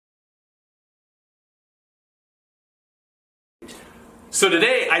So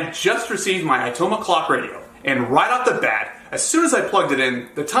today I just received my Itoma clock radio, and right off the bat, as soon as I plugged it in,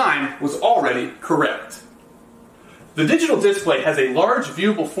 the time was already correct. The digital display has a large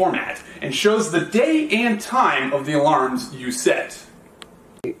viewable format and shows the day and time of the alarms you set.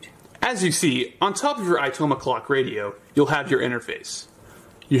 As you see, on top of your Itoma clock radio, you'll have your interface.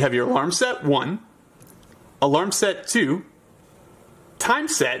 You have your alarm set 1, alarm set 2, time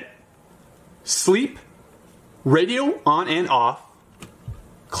set, sleep, radio on and off,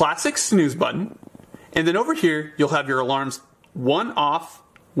 classic snooze button, and then over here you'll have your alarms 1 off,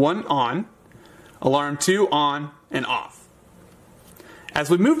 1 on, alarm 2 on and off. As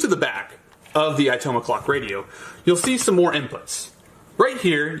we move to the back of the Itoma clock radio, you'll see some more inputs. Right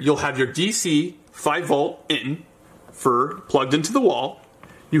here you'll have your DC 5 volt in for plugged into the wall.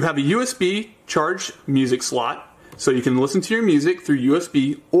 You have a USB charge music slot so you can listen to your music through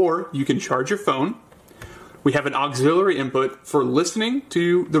USB or you can charge your phone. We have an auxiliary input for listening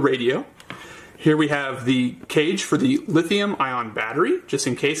to the radio. Here we have the cage for the lithium-ion battery, just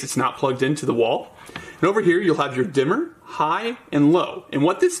in case it's not plugged into the wall. And over here you'll have your dimmer, high, and low. And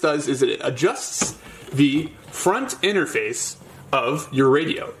what this does is it adjusts the front interface of your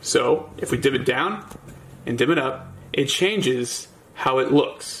radio. So if we dim it down and dim it up, it changes how it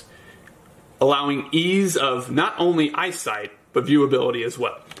looks, allowing ease of not only eyesight, but viewability as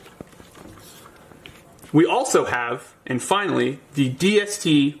well. We also have, and finally, the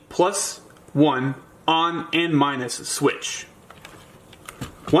DST+1 on and minus switch.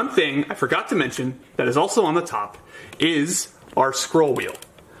 One thing I forgot to mention that is also on the top is our scroll wheel.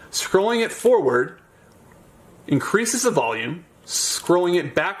 Scrolling it forward increases the volume, scrolling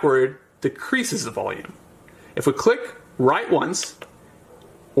it backward decreases the volume. If we click right once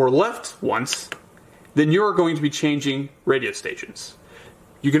or left once, then you're going to be changing radio stations.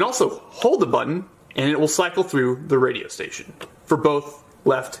 You can also hold the button and it will cycle through the radio station for both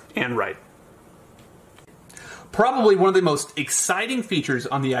left and right. Probably one of the most exciting features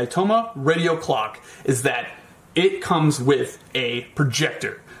on the Itoma radio clock is that it comes with a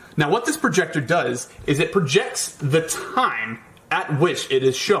projector. Now what this projector does is it projects the time at which it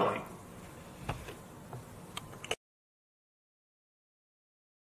is showing.